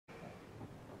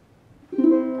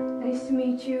nice to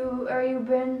meet you. Where you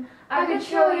been? I could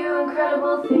show you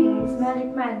incredible things.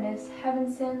 Magic, madness,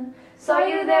 heaven, sin. Saw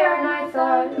you there and I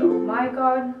thought, oh my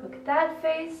god, look at that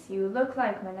face. You look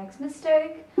like my next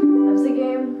mistake. Loves the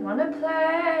game, wanna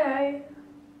play.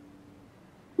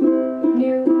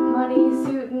 New money,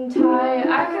 suit and tie.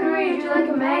 I could read you like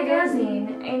a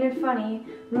magazine. Ain't it funny?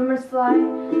 Rumors fly.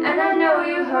 And I know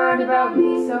you heard about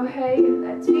me. So hey,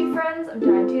 let's be friends. I'm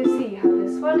trying to see how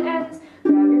this one ends.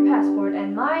 Grab your passport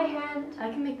and my hand. I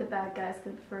can make the bad guys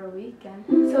good for a weekend.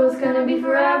 So it's gonna be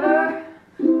forever,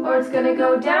 or it's gonna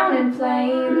go down in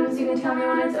flames. You can tell me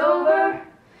when it's over,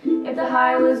 if the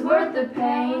high was worth the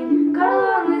pain. Got a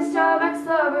long list of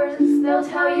ex-lovers, they'll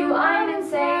tell you I'm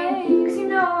insane. Cause you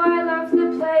know I love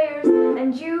the players,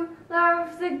 and you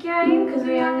love the game. Cause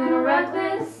we're young and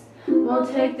reckless, we'll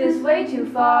take this way too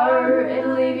far.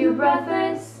 It'll leave you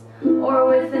breathless, or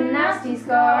with a nasty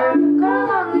scar. Got a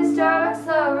long list of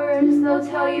ex-lovers, they'll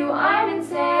tell you I'm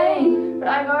insane. But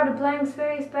I got a blank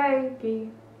space,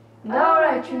 baby, and I'll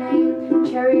write your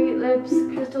name. Cherry lips,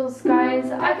 crystal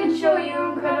skies. I could show you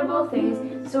incredible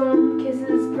things. Storm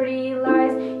kisses, pretty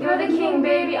lies. You're the king,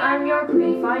 baby, I'm your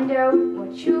queen. Find out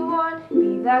what you want,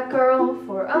 be that girl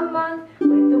for a month.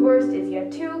 Wait, the worst is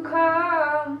yet to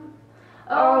come.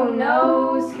 Oh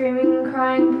no, screaming,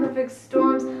 crying, perfect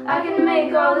storms. I can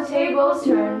make all the tables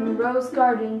turn. Rose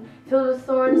garden filled with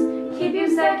thorns. Keep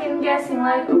you second guessing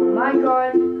like, oh my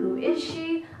god, who is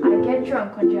she? I get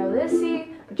drunk on jealousy,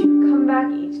 but you come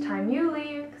back each time you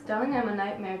leave. Cause darling, I'm a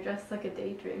nightmare dressed like a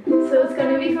daydream. So it's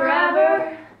gonna be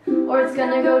forever, or it's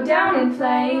gonna go down in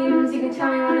flames. You can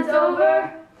tell me when it's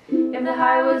over, if the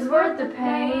high was worth the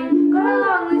pain. Got a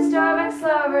long list of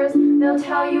ex-lovers, they'll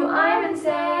tell you I'm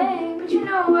insane. But you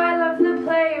know I love the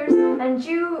players, and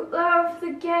you love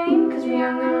the game. Cause we're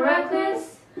young and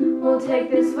reckless, we'll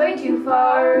take this way too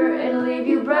far. It'll leave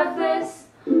you breathless,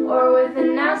 or with a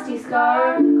nasty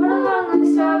scar. Got a long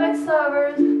list of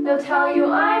ex-lovers, they'll tell you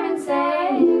I'm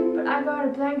insane. But I got a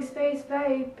blank space,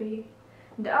 baby,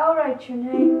 and I'll write your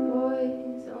name.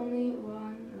 Boys only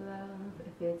want love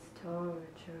if it's torture.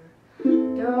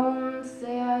 Don't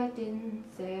say I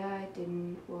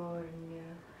didn't warn ya.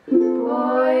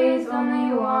 Boys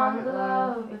only want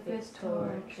love if it's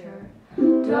torture.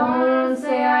 Don't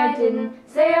say I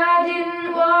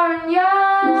didn't warn ya.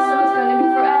 So it's gonna be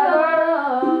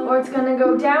forever, or it's gonna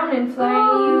go down in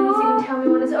flames. You can tell me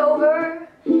when it's over,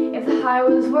 if the high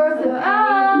was worth the pain.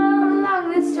 Got a long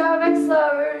list of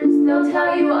ex-lovers, they'll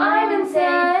tell you I'm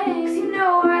insane. Cause you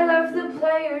know I love the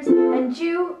players, and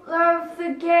you love the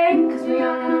game. Cause we're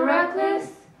young and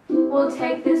reckless, we'll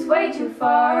take this way too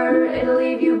far. It'll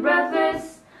leave you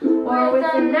breathless, or with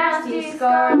a nasty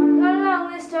scar. Got a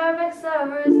long list of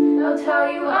ex-lovers, they'll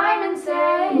tell you I'm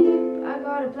insane. I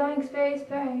got a blank space,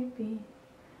 baby,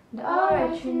 and I'll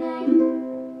write your name.